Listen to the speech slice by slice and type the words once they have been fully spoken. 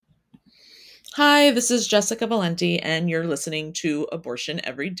Hi, this is Jessica Valenti, and you're listening to Abortion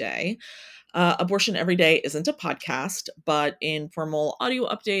Every Day. Abortion Every Day isn't a podcast, but informal audio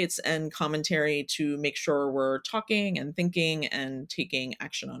updates and commentary to make sure we're talking and thinking and taking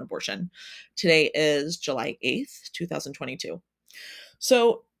action on abortion. Today is July 8th, 2022.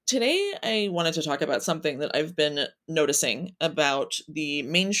 So, today I wanted to talk about something that I've been noticing about the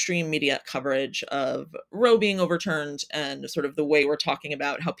mainstream media coverage of Roe being overturned and sort of the way we're talking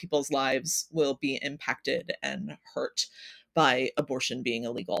about how people's lives will be impacted and hurt by abortion being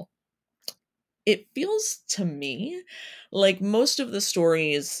illegal. It feels to me like most of the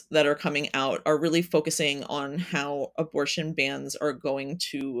stories that are coming out are really focusing on how abortion bans are going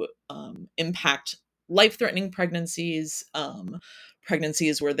to impact life threatening pregnancies,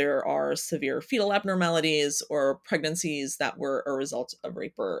 pregnancies where there are severe fetal abnormalities, or pregnancies that were a result of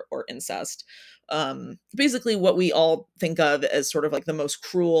rape or incest. Basically, what we all think of as sort of like the most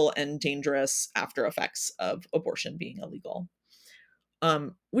cruel and dangerous after effects of abortion being illegal,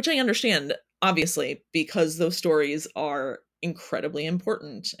 which I understand, obviously, because those stories are incredibly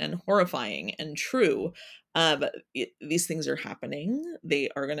important and horrifying and true. These things are happening. They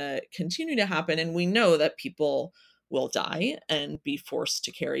are going to continue to happen. And we know that people will die and be forced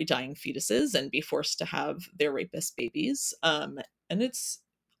to carry dying fetuses and be forced to have their rapist babies. And it's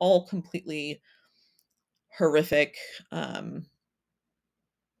all completely horrific. Um,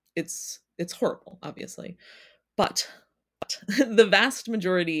 it's horrible, obviously. But the vast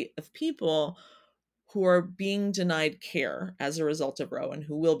majority of people who are being denied care as a result of Roe and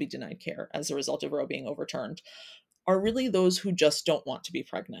who will be denied care as a result of Roe being overturned are really those who just don't want to be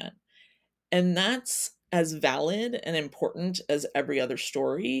pregnant. And that's as valid and important as every other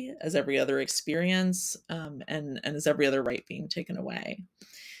story, as every other experience, and as every other right being taken away.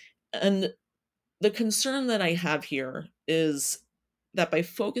 And the concern that I have here is that by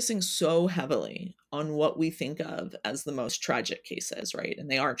focusing so heavily on what we think of as the most tragic cases, right?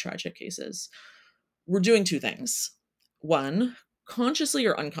 And they are tragic cases, we're doing two things. One, consciously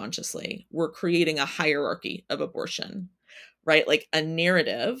or unconsciously, we're creating a hierarchy of abortion, right? Like a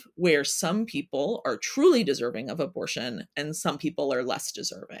narrative where some people are truly deserving of abortion and some people are less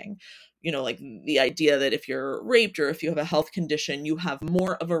deserving. Like the idea that if you're raped or if you have a health condition, you have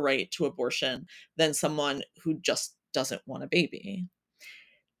more of a right to abortion than someone who just doesn't want a baby.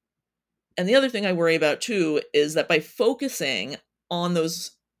 And the other thing I worry about too is that by focusing on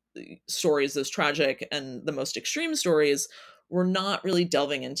those stories, those tragic and the most extreme stories, we're not really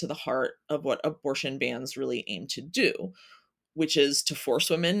delving into the heart of what abortion bans really aim to do, which is to force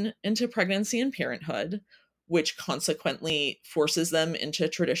women into pregnancy and parenthood, which consequently forces them into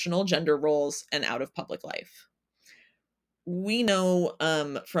traditional gender roles and out of public life. We know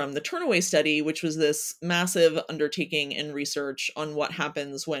from the Turnaway study, which was this massive undertaking in research on what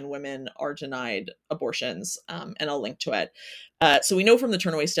happens when women are denied abortions, and I'll link to it. So we know from the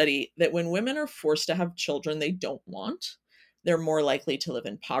Turnaway study that when women are forced to have children they don't want, they're more likely to live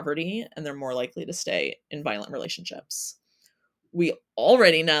in poverty and they're more likely to stay in violent relationships. We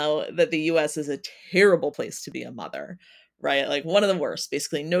already know that the US is a terrible place to be a mother, right? Like one of the worst.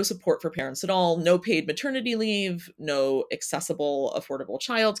 Basically, no support for parents at all, no paid maternity leave, no accessible, affordable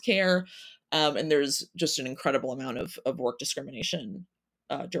childcare. And there's just an incredible amount of work discrimination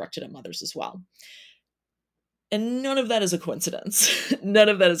directed at mothers as well. And none of that is a coincidence. None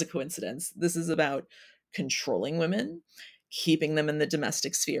of that is a coincidence. This is about controlling women, keeping them in the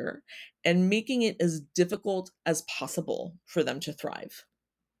domestic sphere, and making it as difficult as possible for them to thrive.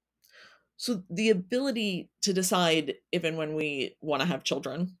 So the ability to decide if and when we want to have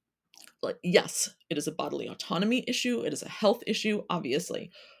children, like, yes, it is a bodily autonomy issue, it is a health issue, obviously.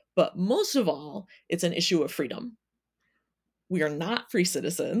 But most of all, it's an issue of freedom. We are not free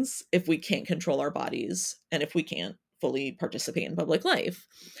citizens if we can't control our bodies and if we can't fully participate in public life.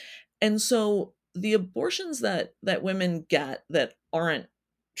 And so the abortions that women get that aren't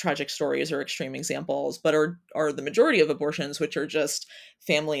tragic stories or extreme examples, but are the majority of abortions, which are just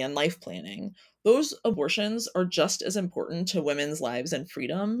family and life planning, those abortions are just as important to women's lives and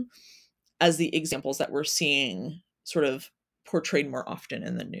freedom as the examples that we're seeing sort of portrayed more often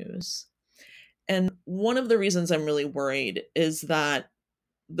in the news. And one of the reasons I'm really worried is that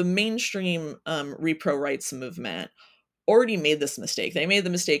the mainstream repro rights movement already made this mistake. They made the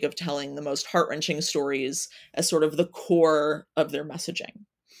mistake of telling the most heart wrenching stories as sort of the core of their messaging.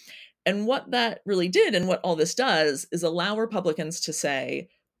 And what that really did, and what all this does, is allow Republicans to say,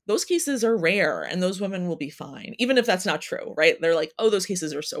 those cases are rare and those women will be fine, even if that's not true, right? They're like, oh, those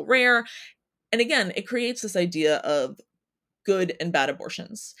cases are so rare. And again, it creates this idea of good and bad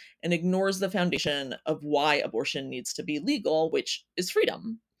abortions and ignores the foundation of why abortion needs to be legal, which is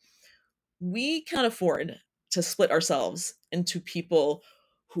freedom. we can't afford to split ourselves into people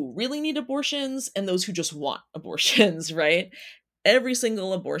who really need abortions and those who just want abortions, right? Every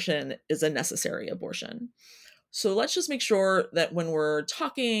single abortion is a necessary abortion. So let's just make sure that when we're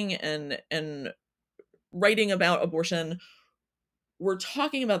talking and writing about abortion, we're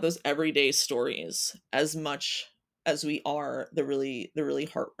talking about those everyday stories as much as we are the really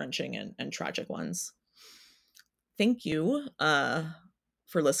heart-wrenching and tragic ones. Thank you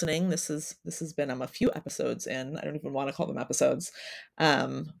for listening. This has been a few episodes in. I don't even want to call them episodes.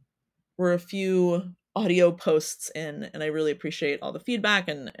 We're a few audio posts in, and I really appreciate all the feedback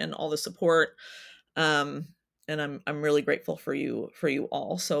and all the support. Um, and I'm really grateful for you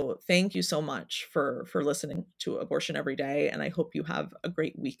all. So thank you so much for listening to Abortion Every Day, and I hope you have a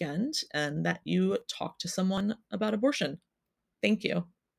great weekend and that you talk to someone about abortion. Thank you.